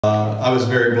I was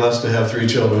very blessed to have 3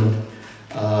 children.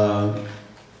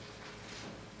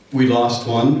 We lost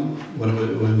one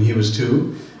when he was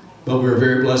 2, but we were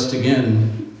very blessed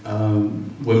again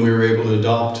when we were able to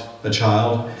adopt a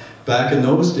child. Back in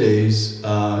those days,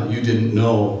 you didn't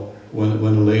know when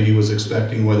a lady was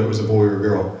expecting whether it was a boy or a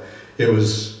girl. It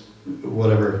was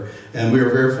whatever. And we were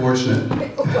very fortunate.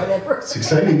 Whatever. It's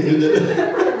exciting, isn't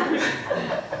it?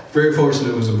 Very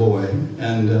fortunate it was a boy.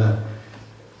 And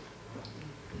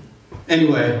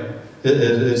anyway,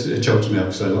 it chokes me up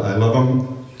because I love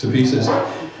him to pieces.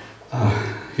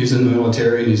 He's in the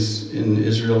military and he's in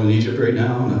Israel and Egypt right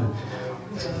now. And,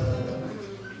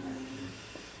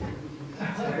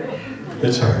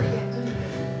 it's hard.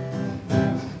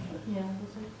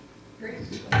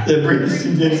 It brings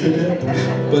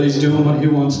but he's doing what he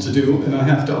wants to do, and I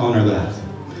have to honor that.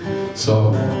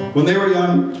 So, when they were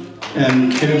young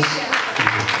and kids,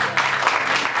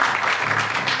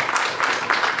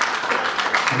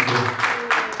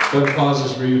 what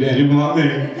pauses for you, Danny, not me.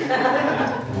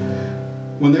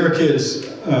 When they were kids,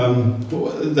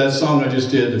 that song I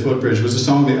just did, The Footbridge, was a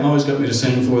song they always got me to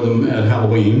sing for them at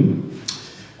Halloween.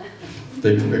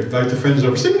 They'd invite their friends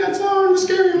over, sing that song, the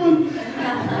scary one.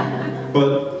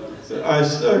 But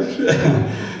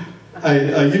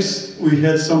we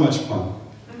had so much fun.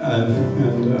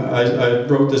 And I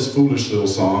wrote this foolish little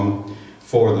song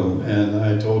for them, and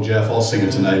I told Jeff I'll sing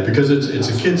it tonight because it's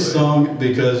a kid's song,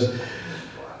 because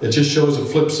it just shows a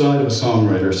flip side of a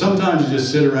songwriter. Sometimes you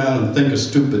just sit around and think of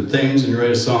stupid things and you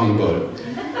write a song about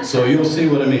it. So you'll see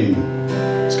what I mean.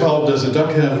 It's called Does a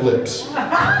Duck Have Lips?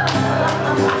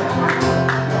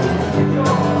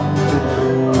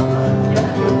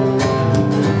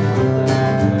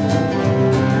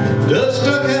 Does a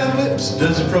duck have lips?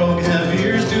 Does a frog have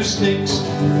ears? Do snakes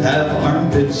have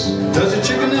armpits? Does a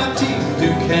chicken have teeth?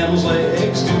 Do camels lay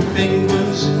eggs? Do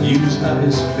penguins use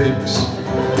ice picks?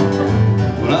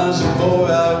 When I was a boy,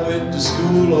 I went to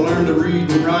school. I learned to read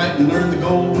and write and learned the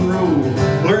golden rule.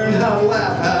 Learned how to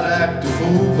laugh, how to act a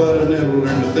fool, but I never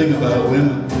learned a thing about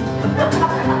women.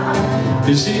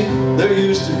 You see, there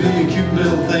used to be a cute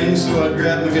little thing, so I'd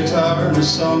grab my guitar and a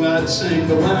song I'd sing.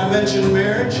 But when I mentioned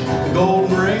marriage, the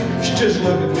golden ring, she'd just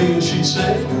look at me and she'd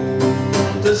say,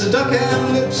 does a duck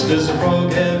have lips? Does a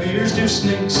frog have ears? Do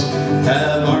snakes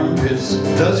have armpits?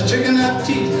 Does a chicken have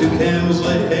teeth? Do camels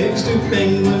lay eggs? Do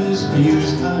penguins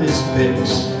use ice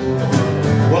picks?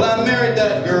 Well, I married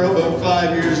that girl about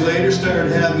 5 years later,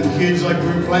 started having kids like we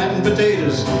were planting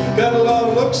potatoes. Got a lot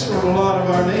of looks from a lot of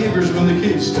our neighbors when the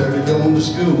kids started going to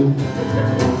school.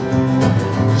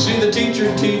 See the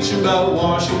teacher teach about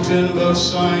Washington, about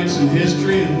science and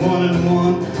history and one and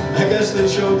one. I guess they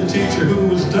showed the teacher who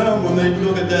was dumb when they'd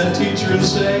look at that teacher and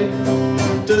say,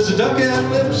 does a duck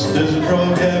have lips? Does a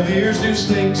frog have ears? Do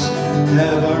snakes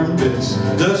have armpits?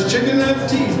 Does a chicken have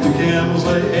teeth? Do camels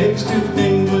lay eggs? Do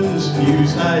penguins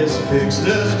use ice picks?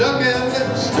 Does a duck have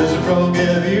lips? Does a frog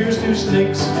have ears? Do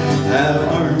snakes have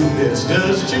armpits?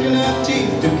 Does a chicken have teeth?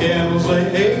 Do camels lay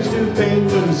eggs? Do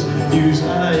penguins use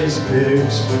ice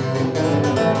picks?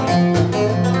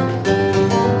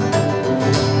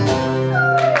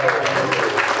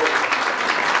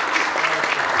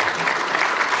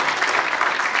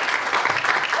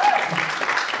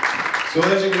 So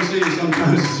as you can see,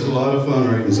 sometimes it's a lot of fun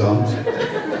writing songs.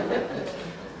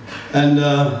 And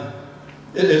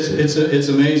it's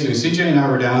amazing. CJ and I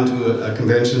were down to a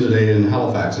convention today in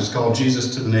Halifax. It's called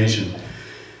Jesus to the Nation.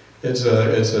 It's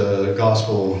a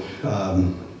gospel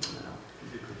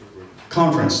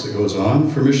conference that goes on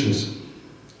for missions.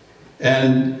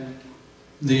 And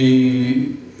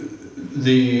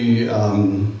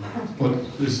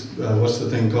what's the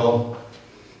thing called?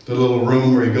 The little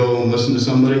room where you go and listen to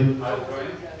somebody?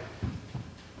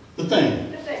 The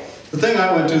thing. The thing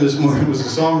I went to this morning was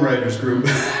a songwriters group.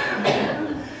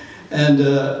 And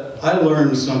I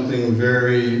learned something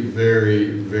very,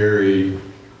 very, very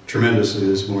tremendously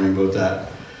this morning about that.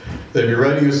 That if you're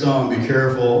writing a song, be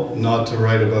careful not to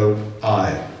write about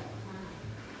I.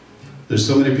 There's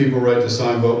so many people write the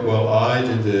song about, well, I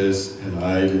did this, and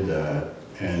I did that,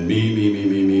 and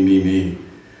me.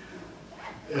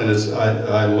 And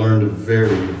I learned a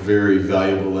very, very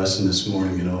valuable lesson this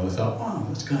morning, you know. I thought, wow,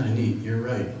 that's kind of neat, you're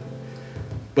right.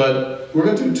 But we're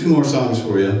going to do 2 more songs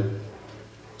for you.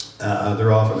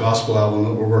 They're off a gospel album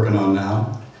that we're working on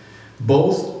now.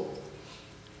 Both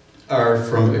are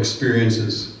from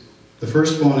experiences. The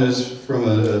first one is from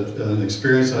an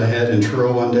experience I had in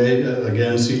Truro one day.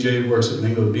 Again, CJ works at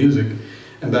Mingo Music.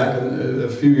 And back a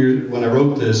few years, when I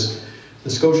wrote this, the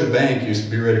Scotia Bank used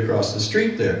to be right across the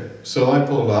street there. So I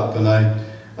pulled up and I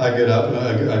get up and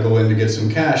I go in to get some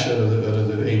cash out of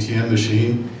the ATM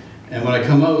machine, And when I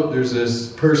come out, there's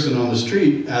this person on the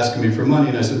street asking me for money,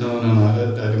 and I said, no, I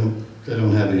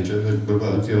don't have any,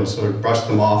 you know, so I brush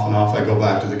them off, and off I go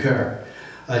back to the car.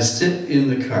 I sit in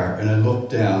the car, and I look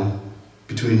down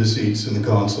between the seats and the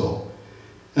console.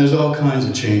 And there's all kinds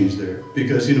of change there,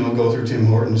 because, you know, I go through Tim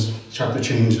Hortons, chuck the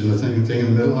change in the thing in the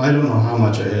middle. I don't know how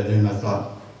much I had there, and I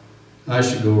thought, I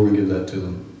should go over and give that to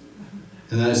them.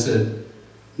 And then I said,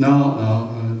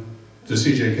 no, the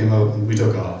CJ came out and we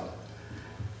took off.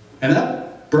 And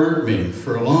that burnt me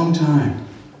for a long time.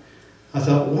 I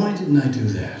thought, why didn't I do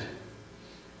that?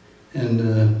 And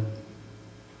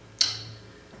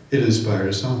it inspired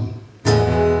a song.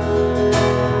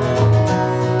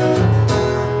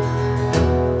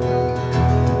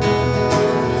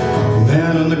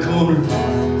 Man on the corner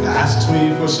asks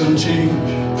me for some change.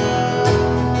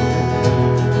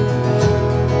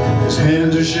 His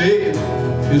hands are shaking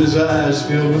and his eyes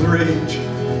filled with rage.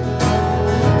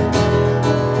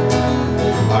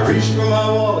 I reach for my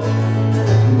wallet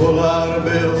and pull out a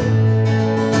bill.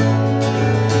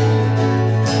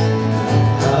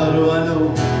 How do I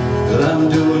know that I'm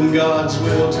doing God's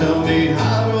will? Tell me,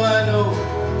 how do I know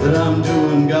that I'm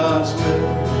doing God's will?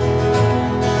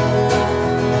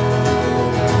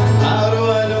 How do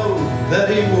I know that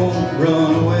he won't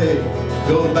run away,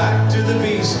 go back to the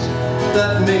beast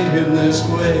that made him this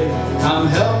way? I'm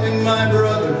helping my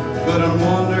brother, but I'm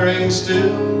wondering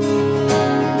still.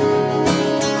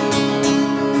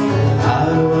 How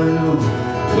do I know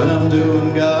when I'm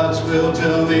doing God's will?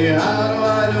 Tell me, how do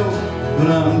I know when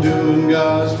I'm doing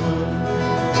God's will?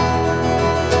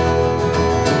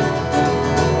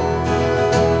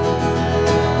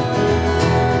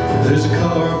 There's a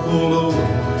car pulled over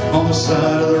on the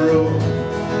side of the road.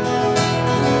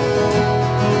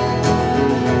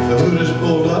 The hood is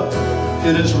pulled up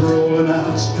and it's rolling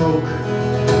out smoke.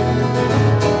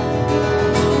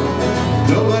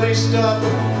 Nobody's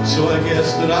stopping, so I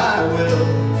guess that I will.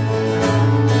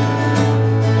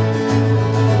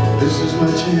 This is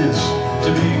my chance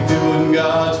to be doing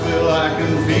God's will. I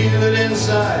can feel it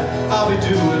inside, I'll be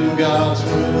doing God's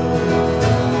will.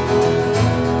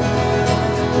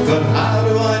 But how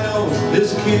do I know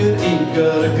this kid ain't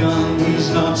got a gun? He's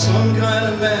not some kind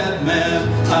of madman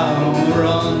out on the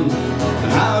run.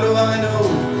 And how do I know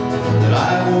that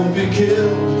I won't be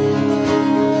killed?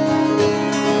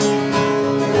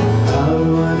 How do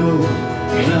I know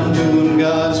when I'm doing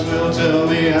God's will? Tell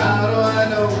me, how do I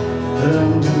know that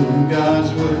I'm doing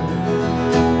God's will?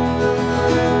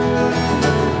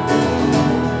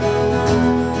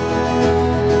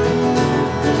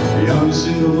 A young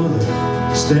single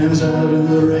mother stands out in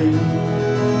the rain,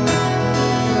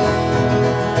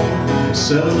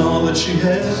 selling all that she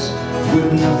has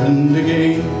with nothing to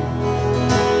gain.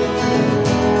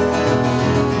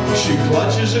 She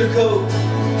clutches her coat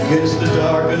against the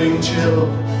darkening chill.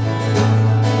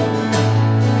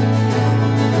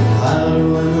 How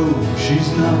do I know she's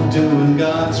not doing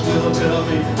God's will? Tell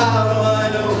me, how do I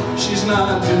know she's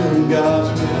not doing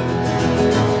God's will?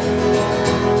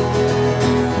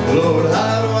 Lord,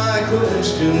 how do I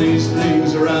question these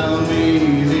things around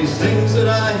me, these things that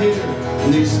I hear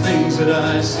and these things that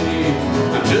I see?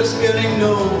 I'm just getting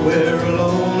nowhere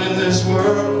alone in this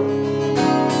world.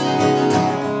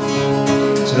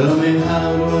 Tell me,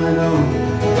 how do I know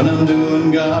when I'm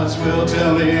doing God's will?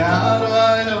 Tell me, how do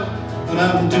I know when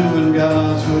I'm doing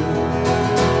God's will?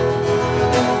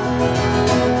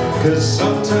 'Cause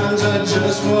sometimes I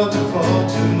just want to fall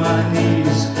to my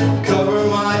knees, cover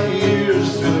my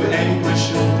ears through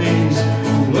anguish and peace.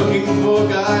 I'm looking for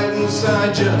guidance,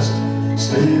 I just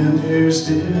stand here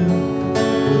still,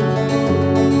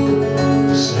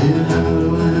 saying, how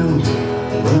do I know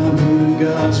when I'm doing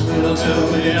God's will? Tell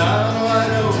me, how do I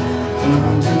know when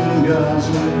I'm doing God's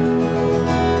will?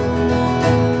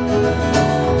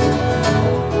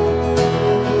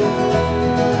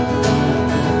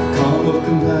 Calm of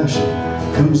compassion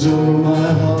comes over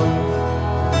my heart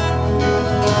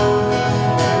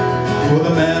for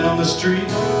the man on the street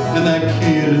and that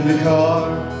kid in the car.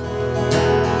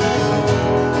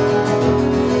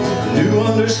 New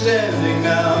understanding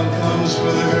now comes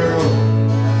for the girl.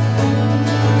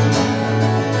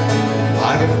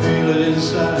 I can feel it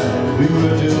inside, we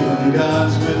were doing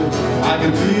God's will. I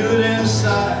can feel it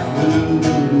inside, we were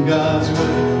doing God's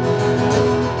will.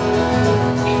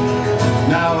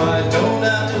 Now I don't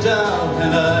have to doubt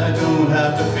and I don't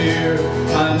have to fear.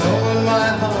 I know in my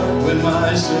heart when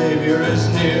my Savior is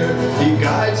near. He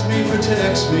guides me,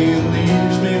 protects me, and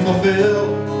leaves me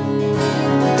fulfilled.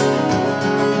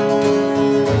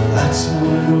 That's how I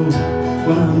know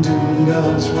when I'm doing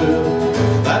God's will.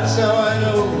 That's how I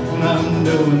know when I'm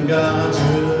doing God's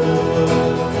will.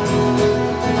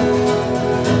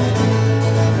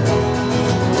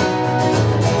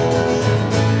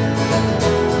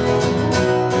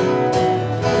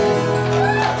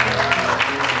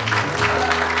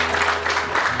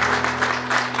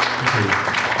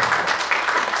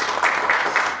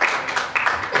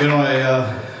 You know,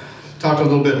 I talked a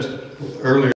little bit earlier